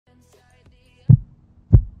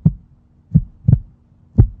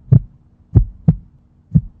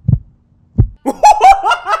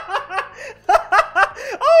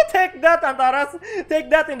that, Antares! Take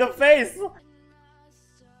that in the face!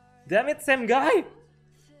 Damn it, same guy!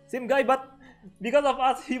 Same guy, but because of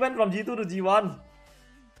us, he went from G2 to G1.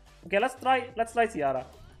 Okay, let's try Ciara.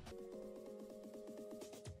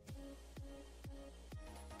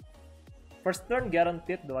 First turn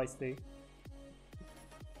guaranteed, though, I say.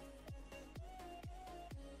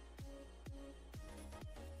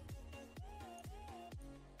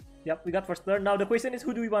 Yep, we got first turn. Now the question is,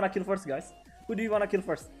 who do we wanna kill first, guys? Who do we wanna kill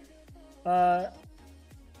first? I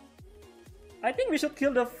think we should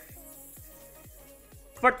kill the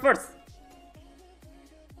first.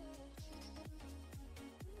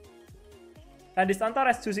 And this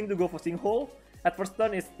Antares choosing to go for sinkhole at first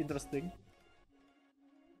turn is interesting.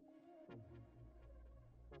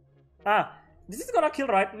 Ah, this is gonna kill,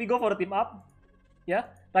 right? We go for the team up. Yeah,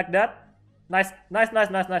 like that. Nice.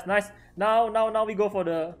 Now we go for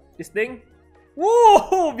this thing.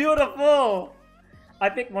 Woo! Beautiful! I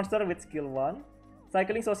pick monster with skill 1.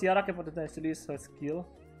 Cycling so Ciara can potentially use her skill.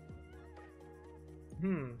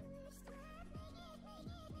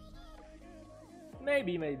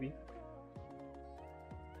 Maybe.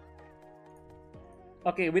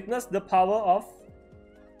 Okay, witness the power of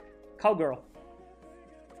Cowgirl.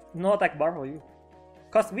 No attack bar for you.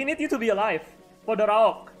 Cause we need you to be alive for the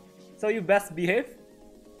Raoq. So you best behave.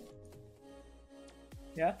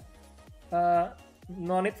 Yeah.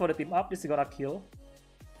 No need for the team up. This is gonna kill.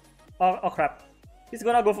 Oh crap. He's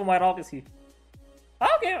gonna go for my Raoq, is he?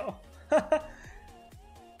 Okay.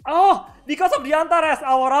 Oh, because of the Antares,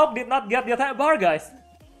 our Raoq did not get the attack bar, guys.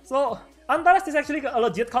 So Antares is actually a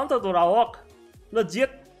legit counter to Raoq. Legit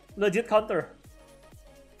counter.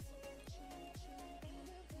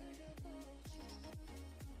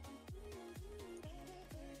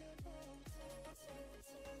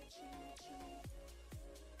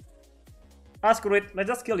 Ah, screw it. Let's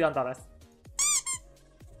just kill the Antares.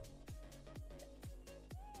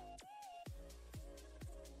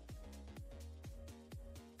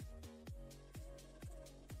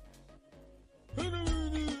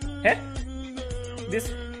 Hey?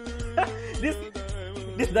 This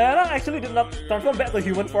Diana actually did not transform back to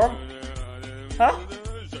human form. Huh?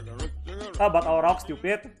 Ah, but our Raoq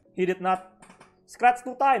stupid. He did not scratch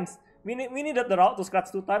 2 times. We needed the Raoq to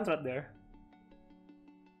scratch 2 times right there.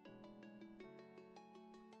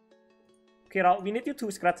 Okay, Raoq, we need you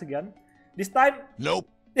to scratch again. This time... Nope.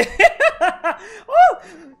 Oh!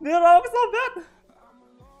 The Raoq is so bad!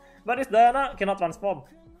 But this Diana cannot transform.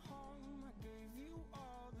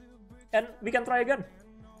 And we can try again.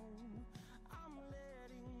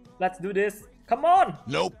 Let's do this. Come on!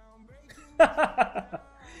 Nope.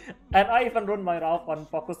 And I even run my Raoq on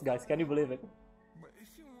focus, guys. Can you believe it?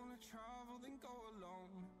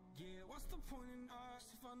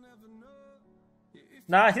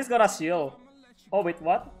 Nah, he's gonna shield. Oh wait,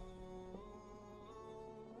 what?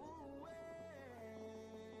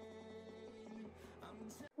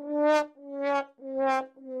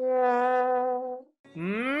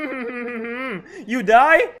 You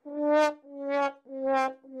die?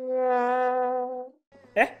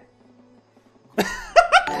 Eh?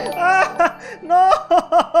 No!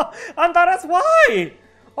 Antares, why?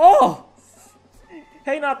 Oh!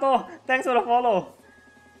 Hey Nato, thanks for the follow.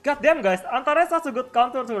 God damn, guys, Antares has a good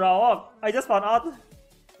counter to Raoq. I just found out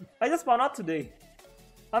today.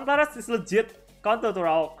 Antares is legit counter to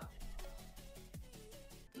Raoq.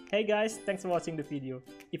 Hey guys, thanks for watching the video.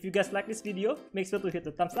 If you guys like this video, make sure to hit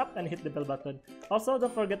the thumbs up and hit the bell button. Also,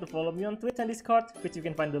 don't forget to follow me on Twitch and Discord, which you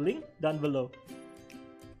can find the link down below.